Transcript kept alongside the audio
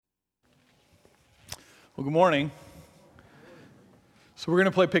Well, good morning. So we're going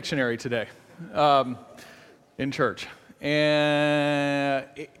to play Pictionary today in church. And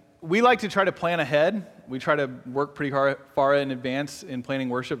we like to try to plan ahead. We try to work pretty far in advance in planning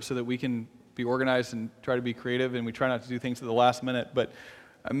worship so that we can be organized and try to be creative, and we try not to do things at the last minute. But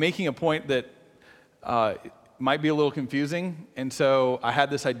I'm making a point that might be a little confusing, and so I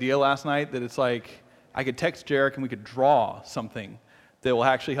had this idea last night that it's like I could text Jarek and we could draw something that will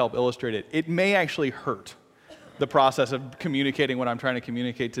actually help illustrate it. It may actually hurt the process of communicating what I'm trying to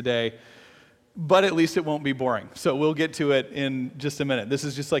communicate today, but at least it won't be boring. So we'll get to it in just a minute. This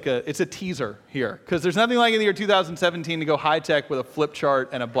is just like it's a teaser here, because there's nothing like in the year 2017 to go high-tech with a flip chart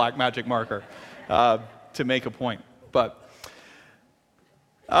and a black magic marker to make a point. But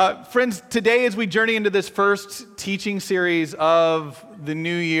friends, today as we journey into this first teaching series of the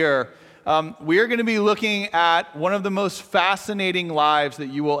new year, we are going to be looking at one of the most fascinating lives that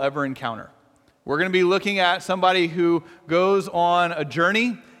you will ever encounter. We're going to be looking at somebody who goes on a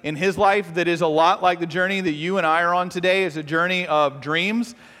journey in his life that is a lot like the journey that you and I are on today. It's a journey of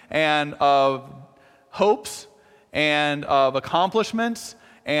dreams and of hopes and of accomplishments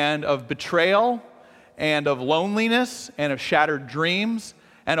and of betrayal and of loneliness and of shattered dreams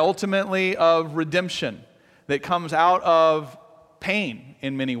and ultimately of redemption that comes out of pain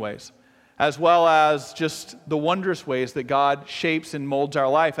in many ways, as well as just the wondrous ways that God shapes and molds our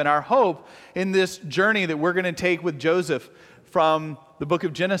life. And our hope in this journey that we're going to take with Joseph from the book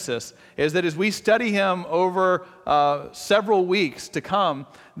of Genesis is that as we study him over several weeks to come,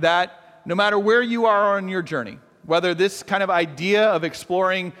 that no matter where you are on your journey, whether this kind of idea of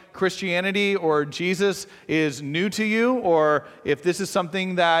exploring Christianity or Jesus is new to you, or if this is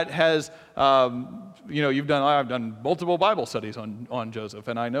something that has I've done multiple Bible studies on Joseph,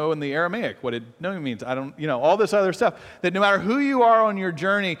 and I know in the Aramaic what it means. I don't, all this other stuff. That no matter who you are on your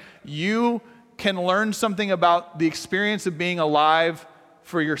journey, you can learn something about the experience of being alive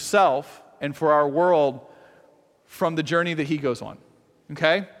for yourself and for our world from the journey that he goes on.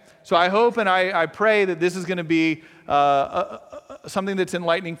 Okay? So I hope and I pray that this is going to be something that's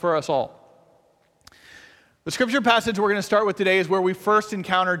enlightening for us all. The scripture passage we're going to start with today is where we first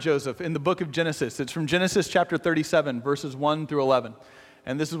encounter Joseph in the book of Genesis. It's from Genesis chapter 37, verses 1 through 11.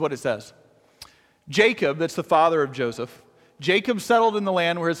 And this is what it says. Jacob, that's the father of Joseph, Jacob settled in the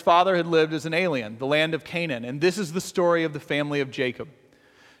land where his father had lived as an alien, the land of Canaan. And this is the story of the family of Jacob.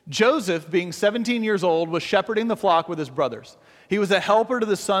 Joseph, being 17 years old, was shepherding the flock with his brothers. He was a helper to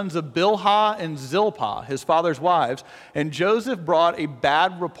the sons of Bilhah and Zilpah, his father's wives, and Joseph brought a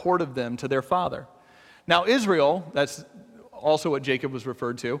bad report of them to their father. Now Israel, that's also what Jacob was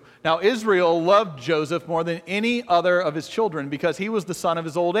referred to. Now Israel loved Joseph more than any other of his children because he was the son of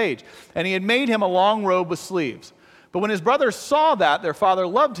his old age, and he had made him a long robe with sleeves. But when his brothers saw that their father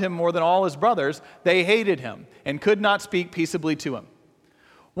loved him more than all his brothers, they hated him and could not speak peaceably to him.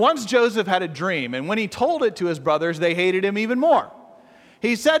 Once Joseph had a dream, and when he told it to his brothers, they hated him even more.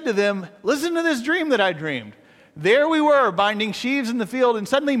 He said to them, "Listen to this dream that I dreamed. There we were, binding sheaves in the field, and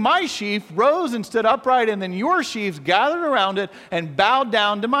suddenly my sheaf rose and stood upright, and then your sheaves gathered around it and bowed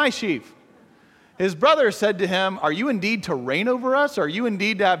down to my sheaf." His brothers said to him, "Are you indeed to reign over us? Are you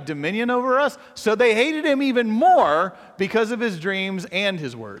indeed to have dominion over us?" So they hated him even more because of his dreams and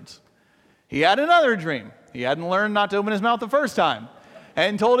his words. He had another dream. He hadn't learned not to open his mouth the first time,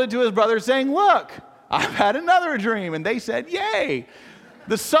 and told it to his brothers, saying, "Look, I've had another dream." And they said, "Yay!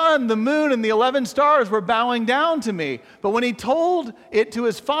 The sun, the moon, and the 11 stars were bowing down to me." But when he told it to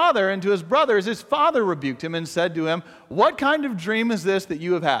his father and to his brothers, his father rebuked him and said to him, "What kind of dream is this that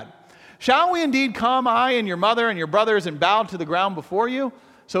you have had? Shall we indeed come, I and your mother and your brothers, and bow to the ground before you?"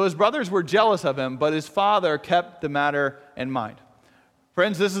 So his brothers were jealous of him, but his father kept the matter in mind.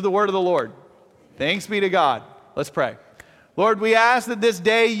 Friends, this is the word of the Lord. Thanks be to God. Let's pray. Lord, we ask that this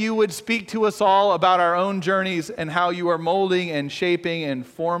day you would speak to us all about our own journeys and how you are molding and shaping and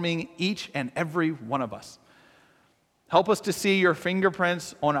forming each and every one of us. Help us to see your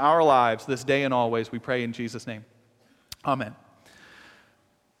fingerprints on our lives this day and always, we pray in Jesus' name. Amen.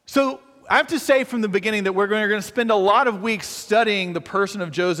 So I have to say from the beginning that we're going to spend a lot of weeks studying the person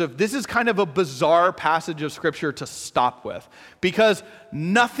of Joseph. This is kind of a bizarre passage of Scripture to stop with because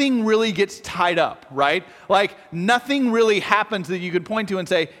nothing really gets tied up, right? Like nothing really happens that you could point to and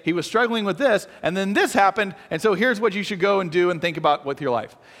say, he was struggling with this, and then this happened, and so here's what you should go and do and think about with your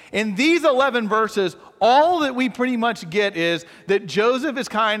life. In these 11 verses, all that we pretty much get is that Joseph is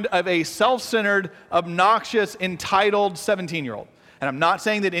kind of a self-centered, obnoxious, entitled 17-year-old. And I'm not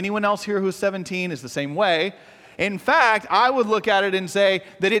saying that anyone else here who's 17 is the same way. In fact, I would look at it and say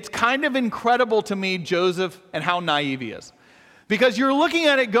that it's kind of incredible to me, Joseph, and how naive he is. Because you're looking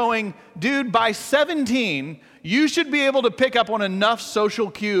at it going, dude, by 17, you should be able to pick up on enough social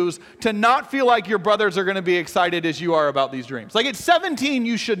cues to not feel like your brothers are going to be excited as you are about these dreams. Like at 17,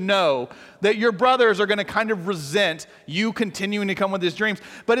 you should know that your brothers are going to kind of resent you continuing to come with these dreams.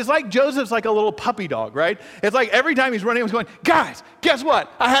 But it's like Joseph's like a little puppy dog, right? It's like every time he's running, he's going, guys, guess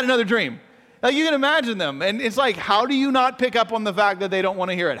what? I had another dream. Like you can imagine them. And it's like, how do you not pick up on the fact that they don't want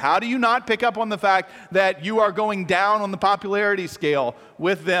to hear it? How do you not pick up on the fact that you are going down on the popularity scale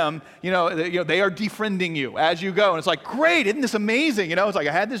with them? They are defriending you as you go. And it's like, great, isn't this amazing? It's like,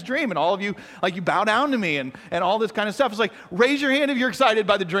 I had this dream and all of you, like you bow down to me and all this kind of stuff. It's like, raise your hand if you're excited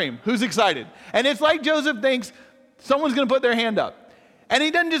by the dream. Who's excited? And it's like Joseph thinks someone's going to put their hand up. And he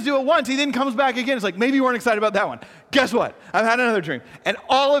doesn't just do it once, he then comes back again. It's like, maybe you weren't excited about that one. Guess what? I've had another dream. And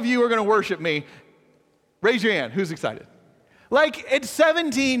all of you are going to worship me. Raise your hand. Who's excited? Like at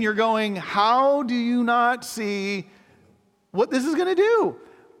 17, you're going, how do you not see what this is going to do?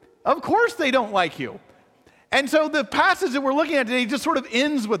 Of course they don't like you. And so the passage that we're looking at today just sort of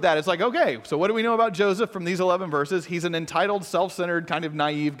ends with that. It's like, okay, so what do we know about Joseph from these 11 verses? He's an entitled, self-centered, kind of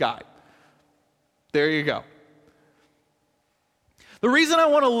naive guy. There you go. The reason I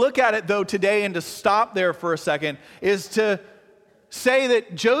want to look at it, though, today and to stop there for a second is to say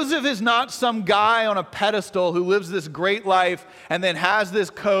that Joseph is not some guy on a pedestal who lives this great life and then has this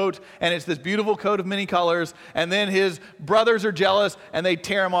coat, and it's this beautiful coat of many colors, and then his brothers are jealous and they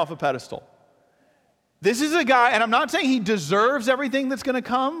tear him off a pedestal. This is a guy, and I'm not saying he deserves everything that's going to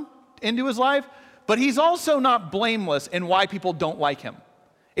come into his life, but he's also not blameless in why people don't like him.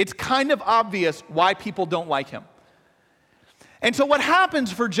 It's kind of obvious why people don't like him. And so what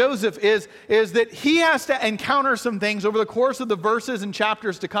happens for Joseph is that he has to encounter some things over the course of the verses and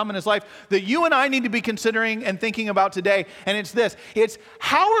chapters to come in his life that you and I need to be considering and thinking about today. And it's this. It's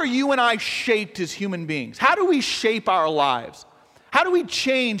how are you and I shaped as human beings? How do we shape our lives? How do we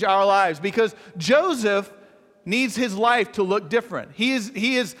change our lives? Because Joseph needs his life to look different. He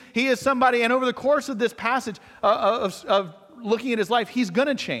is somebody, and over the course of this passage of looking at his life, he's going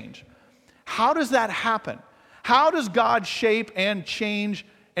to change. How does that happen? How does God shape and change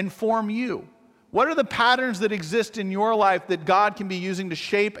and form you? What are the patterns that exist in your life that God can be using to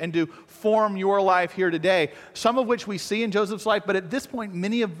shape and to form your life here today? Some of which we see in Joseph's life, but at this point,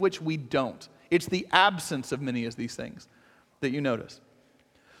 many of which we don't. It's the absence of many of these things that you notice.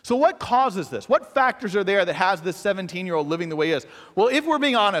 So what causes this? What factors are there that has this 17-year-old living the way he is? Well, if we're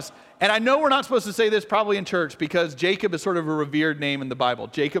being honest, and I know we're not supposed to say this probably in church because Jacob is sort of a revered name in the Bible.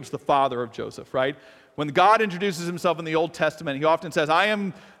 Jacob's the father of Joseph, right? When God introduces himself in the Old Testament, he often says, I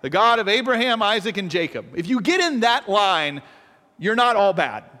am the God of Abraham, Isaac, and Jacob. If you get in that line, you're not all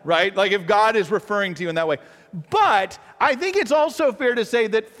bad, right? Like if God is referring to you in that way. But I think it's also fair to say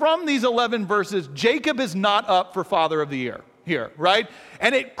that from these 11 verses, Jacob is not up for Father of the Year here, right?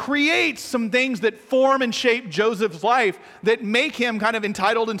 And it creates some things that form and shape Joseph's life that make him kind of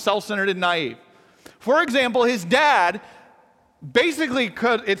entitled and self-centered and naive. For example, his dad, basically,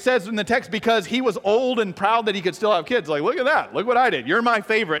 it says in the text, because he was old and proud that he could still have kids. Like, look at that. Look what I did. You're my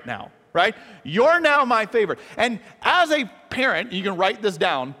favorite now, right? You're now my favorite. And as a parent, you can write this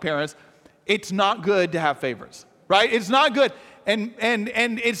down, parents, it's not good to have favorites, right? It's not good. And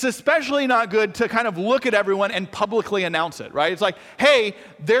it's especially not good to kind of look at everyone and publicly announce it, right? It's like, hey,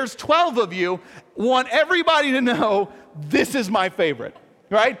 there's 12 of you. Want everybody to know this is my favorite,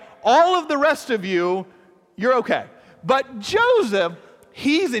 right? All of the rest of you, you're okay. But Joseph,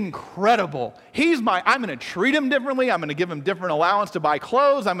 he's incredible. I'm going to treat him differently. I'm going to give him different allowance to buy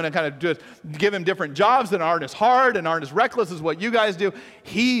clothes. I'm going to kind of just give him different jobs that aren't as hard and aren't as reckless as what you guys do.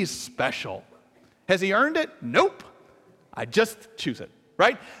 He's special. Has he earned it? Nope. I just choose it,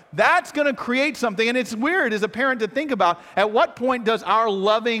 right? That's going to create something. And it's weird as a parent to think about, at what point does our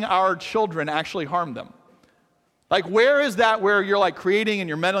loving our children actually harm them? Like, where is that where you're like creating and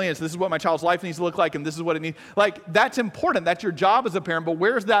you're mentally, and this is what my child's life needs to look like and this is what it needs. Like, that's important. That's your job as a parent. But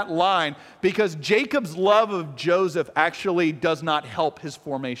where's that line? Because Jacob's love of Joseph actually does not help his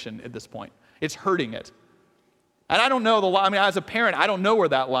formation at this point. It's hurting it. And I don't know the line. I mean, as a parent, I don't know where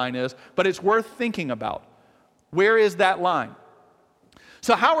that line is, but it's worth thinking about. Where is that line?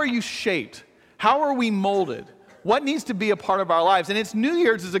 So how are you shaped? How are we molded? What needs to be a part of our lives? And it's New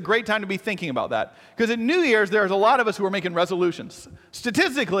Year's is a great time to be thinking about that. Because at New Year's, there's a lot of us who are making resolutions.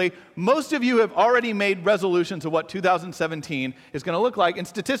 Statistically, most of you have already made resolutions of what 2017 is going to look like. And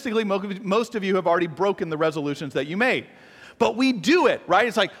statistically, most of you have already broken the resolutions that you made. But we do it, right?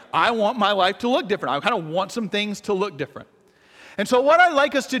 It's like, I want my life to look different. I kind of want some things to look different. And so what I'd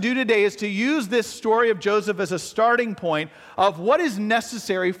like us to do today is to use this story of Joseph as a starting point of what is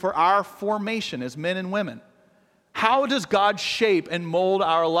necessary for our formation as men and women. How does God shape and mold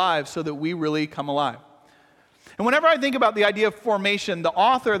our lives so that we really come alive? And whenever I think about the idea of formation, the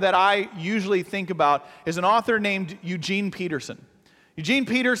author that I usually think about is an author named Eugene Peterson. Eugene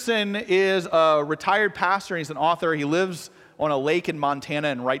Peterson is a retired pastor, and he's an author. He lives on a lake in Montana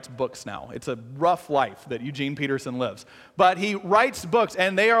and writes books now. It's a rough life that Eugene Peterson lives. But he writes books,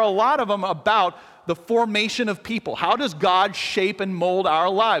 and they are a lot of them about the formation of people. How does God shape and mold our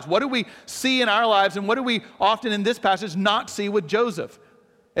lives? What do we see in our lives, and what do we often in this passage not see with Joseph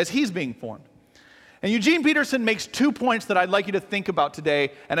as he's being formed? And Eugene Peterson makes 2 points that I'd like you to think about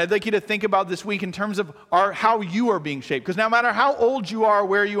today, and I'd like you to think about this week in terms of how you are being shaped. Because no matter how old you are,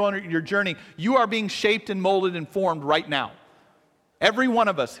 where you are in your journey, you are being shaped and molded and formed right now. Every one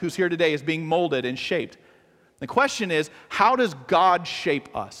of us who's here today is being molded and shaped. The question is, how does God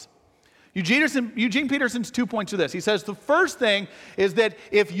shape us? Eugene Peterson's 2 points are this. He says the first thing is that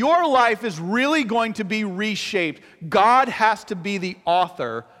if your life is really going to be reshaped, God has to be the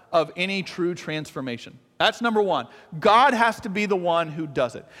author of any true transformation. That's number one. God has to be the one who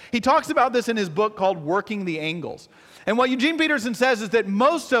does it. He talks about this in his book called Working the Angles. And what Eugene Peterson says is that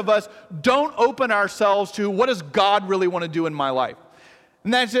most of us don't open ourselves to what does God really want to do in my life.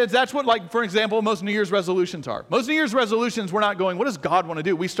 And that's what, like, for example, most New Year's resolutions are. Most New Year's resolutions, we're not going, what does God want to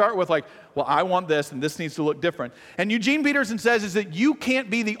do? We start with like, well, I want this, and this needs to look different. And Eugene Peterson says is that you can't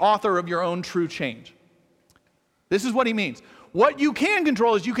be the author of your own true change. This is what he means. What you can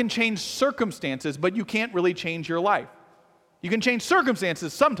control is you can change circumstances, but you can't really change your life. You can change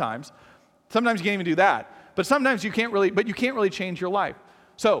circumstances sometimes. Sometimes you can't even do that. But sometimes you can't really change your life.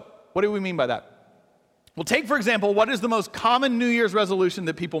 So, what do we mean by that? Well, take, for example, what is the most common New Year's resolution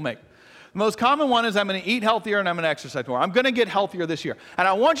that people make? The most common one is I'm going to eat healthier and I'm going to exercise more. I'm going to get healthier this year. And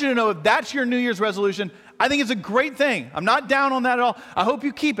I want you to know if that's your New Year's resolution, I think it's a great thing. I'm not down on that at all. I hope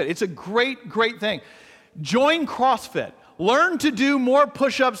you keep it. It's a great, great thing. Join CrossFit. Learn to do more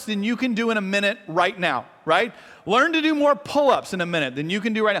push-ups than you can do in a minute right now, right? Learn to do more pull-ups in a minute than you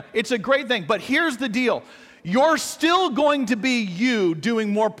can do right now. It's a great thing. But here's the deal. You're still going to be you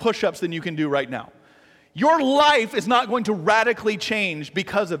doing more push-ups than you can do right now. Your life is not going to radically change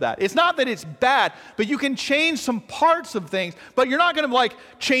because of that. It's not that it's bad, but you can change some parts of things, but you're not going to like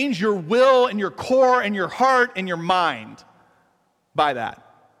change your will and your core and your heart and your mind by that.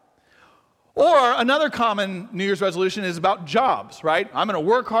 Or another common New Year's resolution is about jobs, right? I'm going to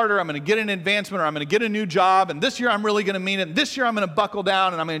work harder, I'm going to get an advancement, or I'm going to get a new job, and this year I'm really going to mean it. This year I'm going to buckle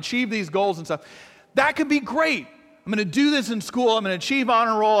down and I'm going to achieve these goals and stuff. That could be great. I'm going to do this in school, I'm going to achieve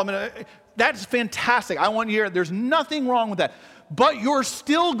honor roll, that's fantastic. I want you to hear it. There's nothing wrong with that. But you're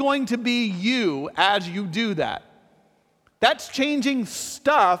still going to be you as you do that. That's changing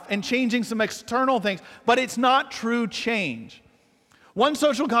stuff and changing some external things, but it's not true change. One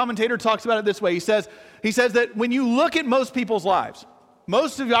social commentator talks about it this way. He says that when you look at most people's lives,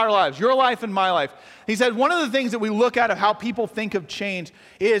 most of our lives, your life and my life, he said one of the things that we look at of how people think of change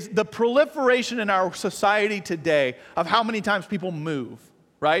is the proliferation in our society today of how many times people move,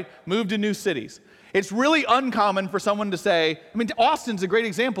 right? Move to new cities. It's really uncommon for someone to say, Austin's a great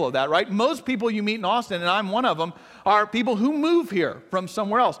example of that, right? Most people you meet in Austin, and I'm one of them, are people who move here from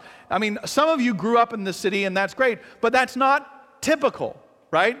somewhere else. Some of you grew up in this city, and that's great, but that's not typical,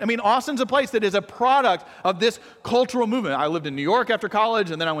 right? Austin's a place that is a product of this cultural movement. I lived in New York after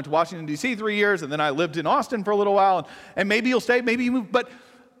college, and then I went to Washington, D.C. 3 years, and then I lived in Austin for a little while, and maybe you'll stay, maybe you move. But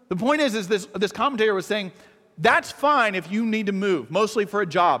the point is this commentator was saying, that's fine if you need to move, mostly for a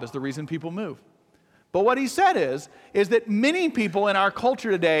job is the reason people move. But what he said is that many people in our culture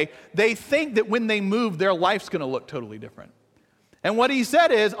today, they think that when they move, their life's going to look totally different. And what he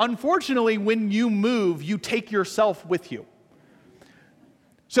said is, unfortunately, when you move, you take yourself with you.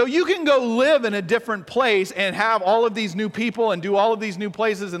 So you can go live in a different place and have all of these new people and do all of these new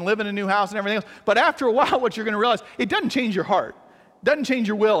places and live in a new house and everything else. But after a while, what you're going to realize, it doesn't change your heart. It doesn't change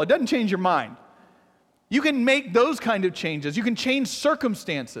your will. It doesn't change your mind. You can make those kind of changes. You can change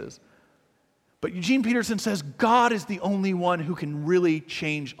circumstances. But Eugene Peterson says God is the only one who can really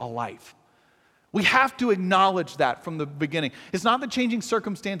change a life. We have to acknowledge that from the beginning. It's not that changing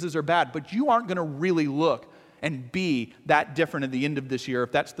circumstances are bad, but you aren't going to really look and be that different at the end of this year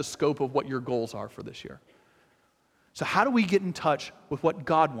if that's the scope of what your goals are for this year. So how do we get in touch with what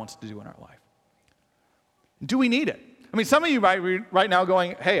God wants to do in our life? Do we need it? Some of you might be right now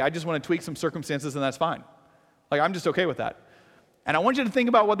going, hey, I just want to tweak some circumstances and that's fine. I'm just okay with that. And I want you to think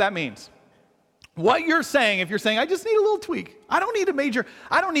about what that means. What you're saying, if you're saying, I just need a little tweak. I don't need to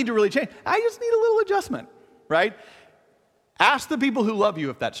really change. I just need a little adjustment, right? Ask the people who love you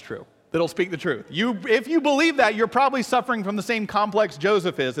if that's true. That'll speak the truth. If you believe that, you're probably suffering from the same complex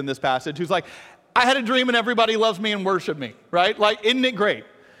Joseph is in this passage, who's like, I had a dream and everybody loves me and worship me, right? Like, isn't it great?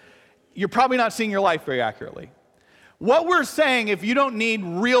 You're probably not seeing your life very accurately. What we're saying, if you don't need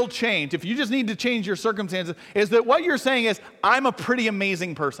real change, if you just need to change your circumstances, is that what you're saying is, I'm a pretty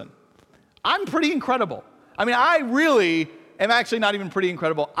amazing person. I'm pretty incredible. I mean, I really am actually not even pretty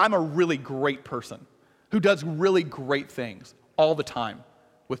incredible. I'm a really great person who does really great things all the time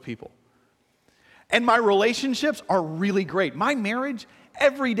with people. And my relationships are really great. My marriage,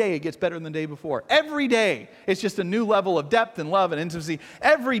 every day it gets better than the day before. Every day it's just a new level of depth and love and intimacy.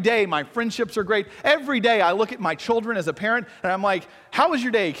 Every day my friendships are great. Every day I look at my children as a parent and I'm like, how was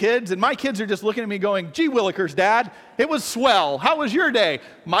your day, kids? And my kids are just looking at me going, gee willikers, Dad, it was swell. How was your day?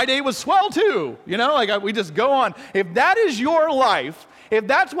 My day was swell too. You know, like we just go on. If that is your life, if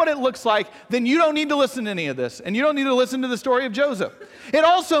that's what it looks like, then you don't need to listen to any of this. And you don't need to listen to the story of Joseph. It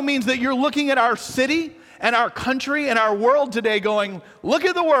also means that you're looking at our city and our country and our world today going, look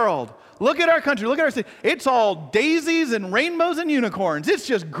at the world. Look at our country. Look at our city. It's all daisies and rainbows and unicorns. It's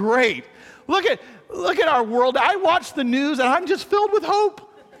just great. Look at our world. I watch the news and I'm just filled with hope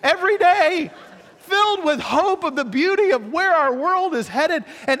every day. Filled with hope of the beauty of where our world is headed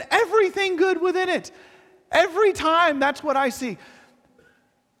and everything good within it. Every time, that's what I see.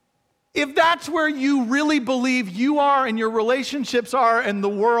 If that's where you really believe you are and your relationships are and the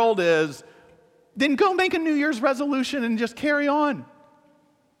world is, then go make a New Year's resolution and just carry on.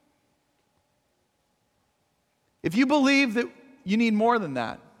 If you believe that you need more than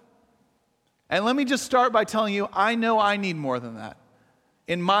that, and let me just start by telling you, I know I need more than that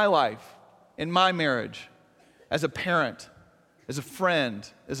in my life, in my marriage, as a parent, as a friend,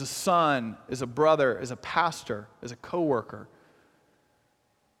 as a son, as a brother, as a pastor, as a coworker.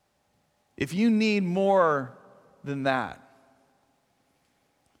 If you need more than that,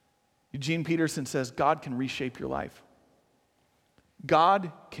 Eugene Peterson says God can reshape your life.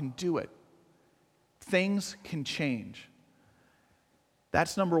 God can do it. Things can change.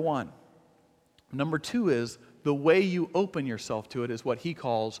 That's number one. Number two is the way you open yourself to it is what he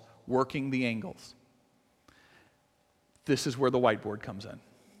calls working the angles. This is where the whiteboard comes in.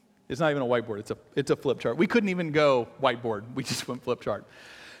 It's not even a whiteboard, it's a flip chart. We couldn't even go whiteboard, we just went flip chart.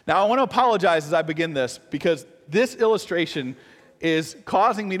 Now, I want to apologize as I begin this because this illustration is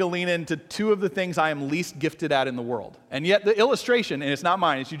causing me to lean into two of the things I am least gifted at in the world. And yet the illustration, and it's not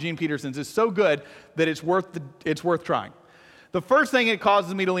mine, it's Eugene Peterson's, is so good that it's worth trying. The first thing it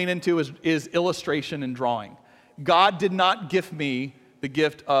causes me to lean into is illustration and drawing. God did not gift me the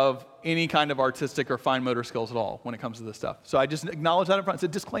gift of any kind of artistic or fine motor skills at all when it comes to this stuff. So I just acknowledge that up front. It's a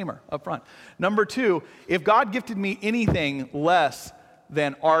disclaimer up front. Number two, if God gifted me anything less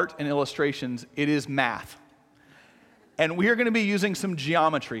than art and illustrations, it is math. And we are going to be using some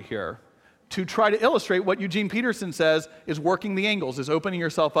geometry here to try to illustrate what Eugene Peterson says is working the angles, is opening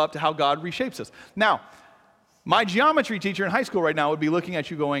yourself up to how God reshapes us. Now, my geometry teacher in high school right now would be looking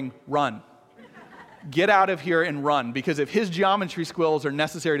at you going, run. Get out of here and run, because if his geometry skills are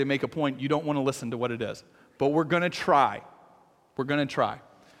necessary to make a point, you don't want to listen to what it is. But we're going to try. We're going to try.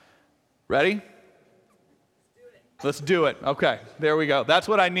 Ready? Let's do it. Okay, there we go. That's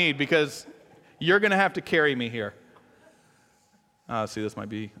what I need, because you're going to have to carry me here. See,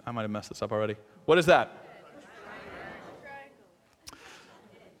 I might have messed this up already. What is that?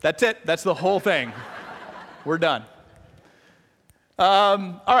 That's it. That's the whole thing. We're done.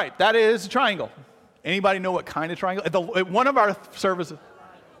 All right, that is a triangle. Anybody know what kind of triangle? At one of our services.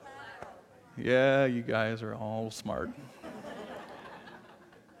 Yeah, you guys are all smart.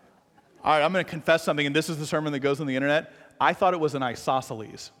 All right, I'm going to confess something, and this is the sermon that goes on the internet. I thought it was an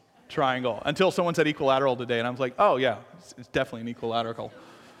isosceles triangle until someone said equilateral today, and I was like, oh, yeah, it's definitely an equilateral.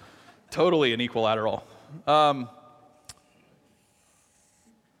 Totally an equilateral.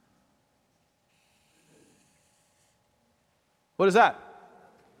 What is that?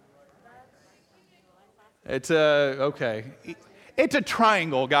 It's okay. It's a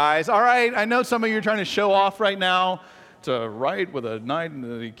triangle, guys, all right? I know some of you are trying to show off right now. It's a right with a knight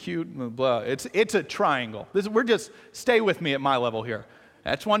and a cute and blah. It's a triangle. Stay with me at my level here.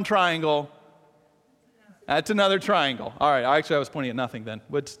 That's one triangle. That's another triangle. All right, I was pointing at nothing then.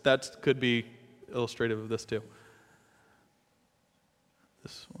 That could be illustrative of this too.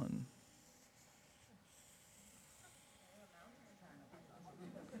 This one.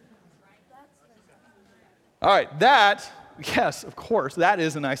 All right, yes, of course, that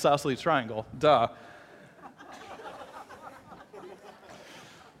is an isosceles triangle. Duh.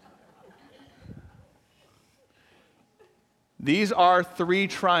 These are three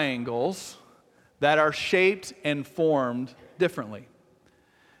triangles that are shaped and formed differently.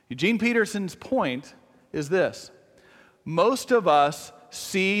 Eugene Peterson's point is this: most of us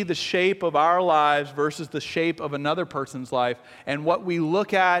see the shape of our lives versus the shape of another person's life, and what we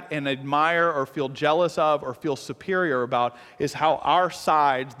look at and admire or feel jealous of or feel superior about is how our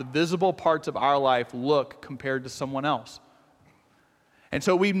sides, the visible parts of our life, look compared to someone else. And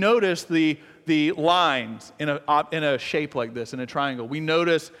so we notice the lines in a shape like this, in a triangle. We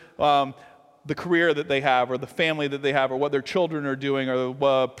notice the career that they have, or the family that they have, or what their children are doing, or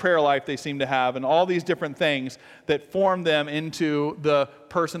the prayer life they seem to have, and all these different things that form them into the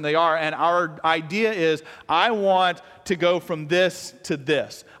person they are. And our idea is, I want to go from this to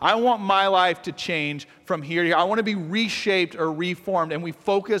this. I want my life to change from here to here. I want to be reshaped or reformed, and we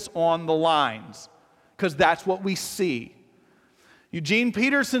focus on the lines because that's what we see. Eugene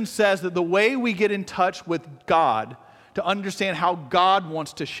Peterson says that the way we get in touch with God to understand how God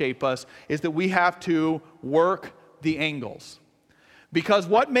wants to shape us is that we have to work the angles. Because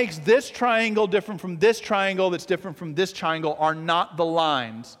what makes this triangle different from this triangle that's different from this triangle are not the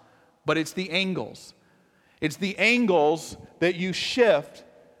lines, but it's the angles. It's the angles that you shift,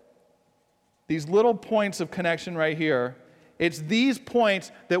 these little points of connection right here. It's these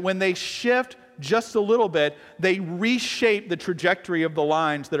points that when they shift just a little bit, they reshape the trajectory of the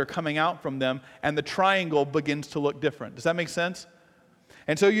lines that are coming out from them, and the triangle begins to look different. Does that make sense?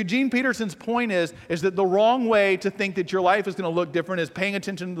 And so Eugene Peterson's point is that the wrong way to think that your life is going to look different is paying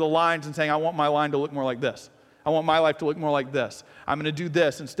attention to the lines and saying, I want my line to look more like this. I want my life to look more like this. I'm going to do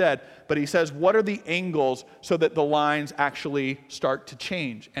this instead. But he says, what are the angles so that the lines actually start to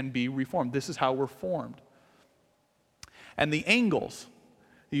change and be reformed? This is how we're formed. And the angles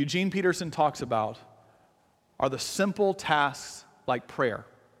that Eugene Peterson talks about are the simple tasks like prayer,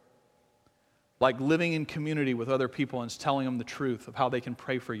 like living in community with other people and telling them the truth of how they can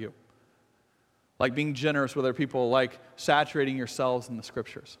pray for you, like being generous with other people, like saturating yourselves in the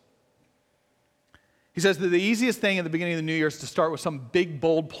scriptures. He says that the easiest thing at the beginning of the new year is to start with some big,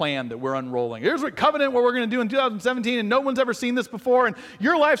 bold plan that we're unrolling. Here's what covenant, what we're going to do in 2017, and no one's ever seen this before, and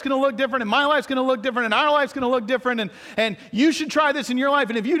your life's going to look different, and my life's going to look different, and our life's going to look different, and you should try this in your life,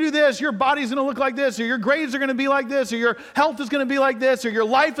 and if you do this, your body's going to look like this, or your grades are going to be like this, or your health is going to be like this, or your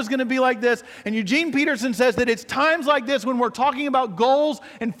life is going to be like this. And Eugene Peterson says that it's times like this when we're talking about goals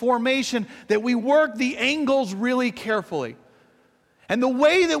and formation that we work the angles really carefully. And the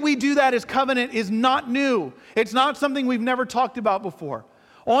way that we do that as covenant is not new. It's not something we've never talked about before.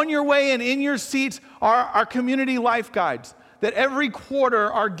 On your way and in your seats are our community life guides that every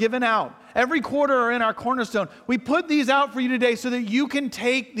quarter are given out. Every quarter are in our cornerstone. We put these out for you today so that you can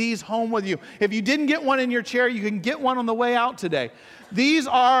take these home with you. If you didn't get one in your chair, you can get one on the way out today. These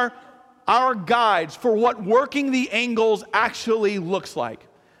are our guides for what working the angles actually looks like.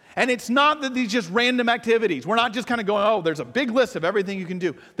 And it's not that these just random activities. We're not just kind of going, oh, there's a big list of everything you can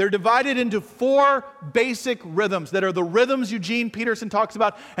do. They're divided into 4 basic rhythms that are the rhythms Eugene Peterson talks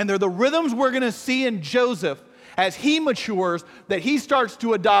about, and they're the rhythms we're going to see in Joseph as he matures, that he starts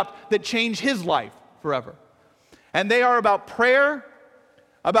to adopt, that change his life forever. And they are about prayer,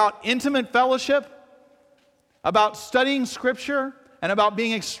 about intimate fellowship, about studying Scripture, and about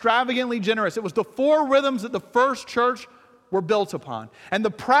being extravagantly generous. It was the 4 rhythms that the first church were built upon. And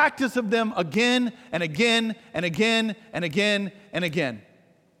the practice of them again and again and again and again and again.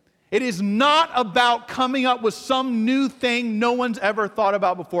 It is not about coming up with some new thing no one's ever thought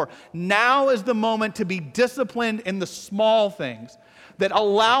about before. Now is the moment to be disciplined in the small things that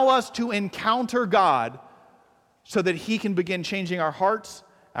allow us to encounter God so that He can begin changing our hearts,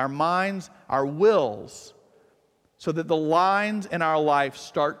 our minds, our wills, so that the lines in our life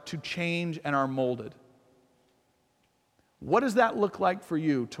start to change and are molded. What does that look like for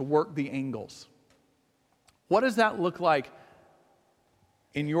you to work the angles? What does that look like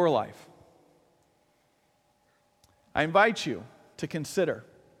in your life? I invite you to consider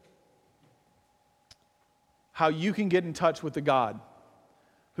how you can get in touch with the God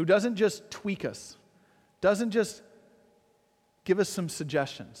who doesn't just tweak us, doesn't just give us some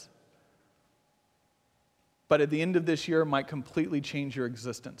suggestions, but at the end of this year might completely change your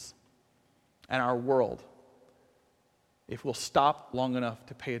existence and our world if we'll stop long enough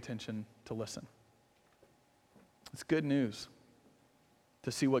to pay attention to listen. It's good news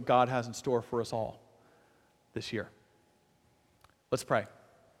to see what God has in store for us all this year. Let's pray.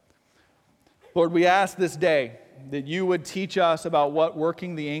 Lord, we ask this day that you would teach us about what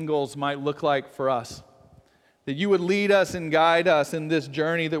working the angles might look like for us. That you would lead us and guide us in this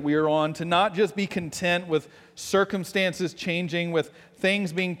journey that we are on, to not just be content with circumstances changing, with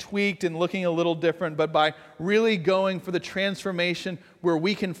things being tweaked and looking a little different, but by really going for the transformation where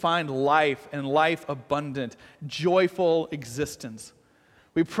we can find life and life abundant, joyful existence.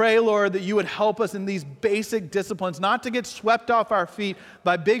 We pray, Lord, that you would help us in these basic disciplines, not to get swept off our feet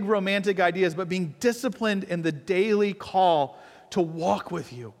by big romantic ideas, but being disciplined in the daily call to walk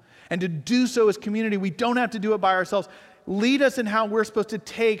with you and to do so as community. We don't have to do it by ourselves. Lead us in how we're supposed to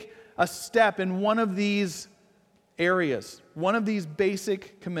take a step in one of these areas, one of these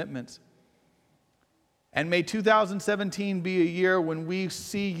basic commitments. And may 2017 be a year when we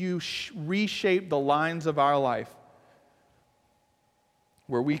see you reshape the lines of our life,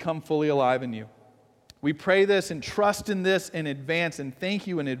 where we come fully alive in you. We pray this and trust in this in advance and thank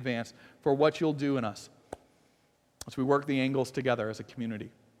you in advance for what you'll do in us as we work the angles together as a community.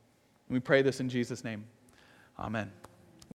 And we pray this in Jesus' name. Amen.